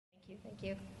Thank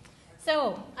you.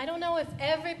 So, I don't know if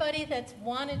everybody that's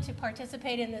wanted to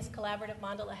participate in this collaborative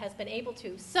mandala has been able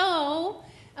to. So,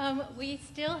 we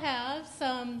still have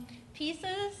some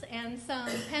pieces and some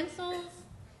pencils.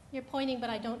 You're pointing, but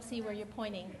I don't see where you're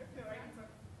pointing.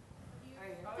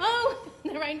 Oh,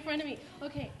 they're right in front of me.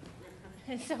 Okay.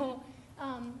 And so,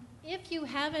 if you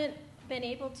haven't been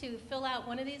able to fill out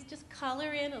one of these, just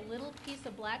color in a little piece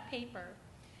of black paper,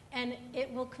 and it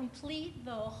will complete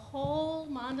the whole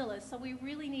mandala. So we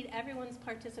really need everyone's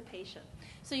participation.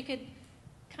 So you could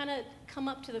kind of come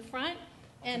up to the front,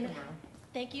 and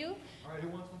thank you. All right, who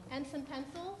wants one? And some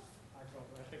pencils.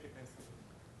 I take a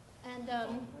pencil.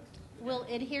 And we'll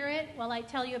adhere it while I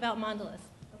tell you about mandalas.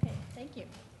 Okay, thank you.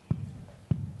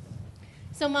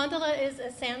 So mandala is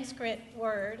a Sanskrit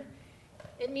word.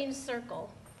 It means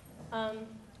circle.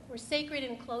 Or sacred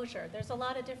enclosure. There's a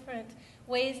lot of different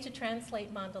ways to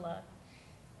translate mandala.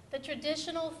 The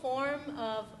traditional form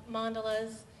of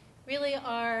mandalas really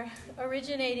are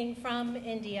originating from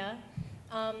India,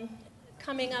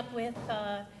 coming up with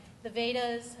the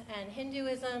Vedas and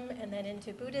Hinduism and then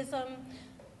into Buddhism.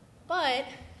 But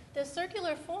the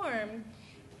circular form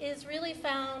is really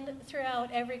found throughout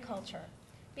every culture,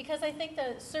 because I think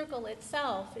the circle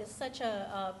itself is such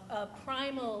a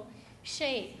primal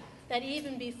shape that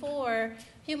even before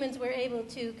humans were able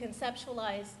to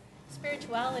conceptualize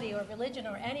spirituality or religion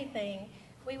or anything,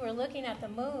 we were looking at the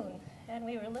moon, and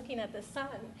we were looking at the sun,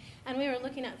 and we were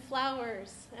looking at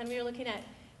flowers, and we were looking at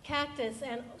cactus,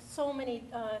 and so many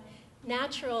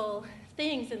natural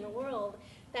things in the world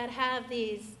that have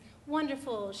these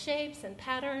wonderful shapes and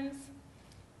patterns.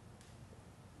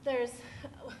 There's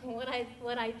what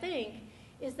I think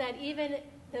is that even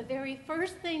the very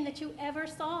first thing that you ever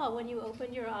saw when you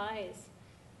opened your eyes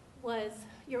was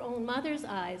your own mother's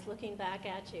eyes looking back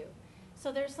at you.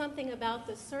 So there's something about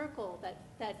the circle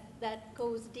that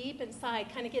goes deep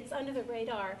inside, kind of gets under the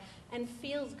radar, and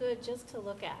feels good just to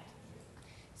look at.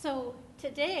 So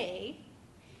today,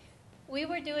 we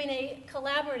were doing a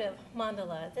collaborative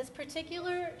mandala. This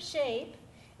particular shape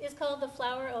is called the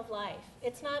flower of life.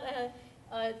 It's not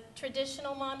a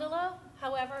traditional mandala,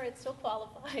 however, it still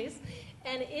qualifies.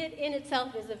 And it in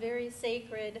itself is a very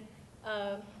sacred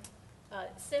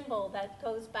symbol that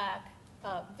goes back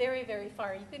very, very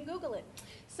far. You can Google it.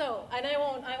 So, and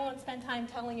I won't spend time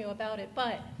telling you about it,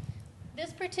 but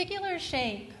this particular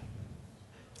shape,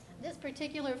 this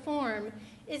particular form,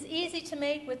 is easy to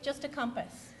make with just a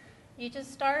compass. You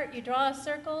just start, you draw a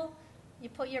circle, you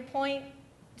put your point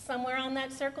somewhere on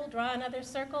that circle, draw another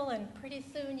circle, and pretty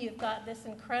soon you've got this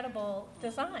incredible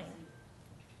design.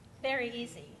 Very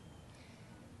easy.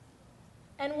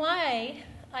 And why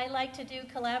I like to do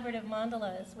collaborative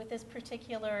mandalas with this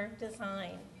particular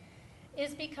design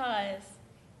is because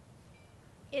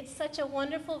it's such a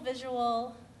wonderful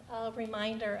visual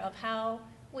reminder of how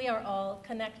we are all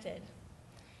connected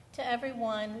to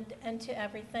everyone and to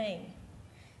everything.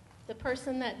 The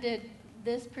person that did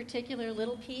this particular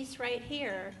little piece right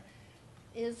here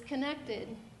is connected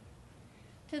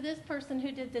to this person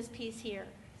who did this piece here.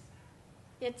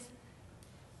 It's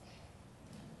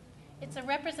a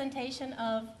representation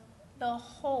of the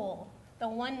whole, the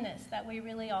oneness that we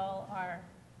really all are.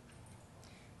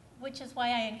 Which is why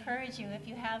I encourage you, if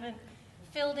you haven't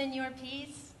filled in your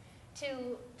piece,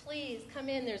 to please come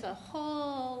in. There's a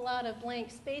whole lot of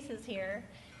blank spaces here,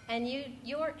 and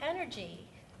your energy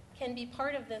can be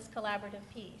part of this collaborative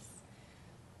piece.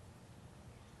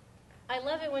 I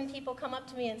love it when people come up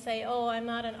to me and say, oh, I'm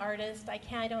not an artist,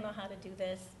 I don't know how to do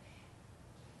this.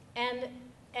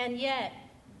 And yet,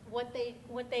 what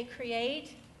they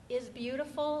create is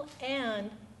beautiful,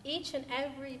 and each and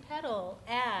every petal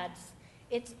adds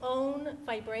its own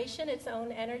vibration, its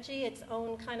own energy, its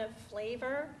own kind of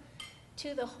flavor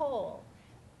to the whole.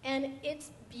 And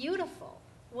it's beautiful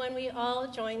when we all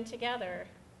join together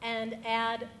and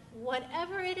add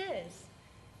whatever it is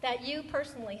that you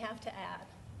personally have to add.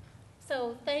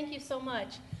 So thank you so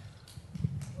much.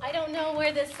 I don't know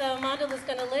where this mandala is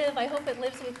going to live. I hope it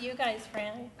lives with you guys,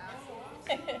 Fran.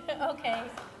 Okay.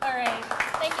 All right.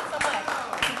 Thank you so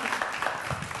much.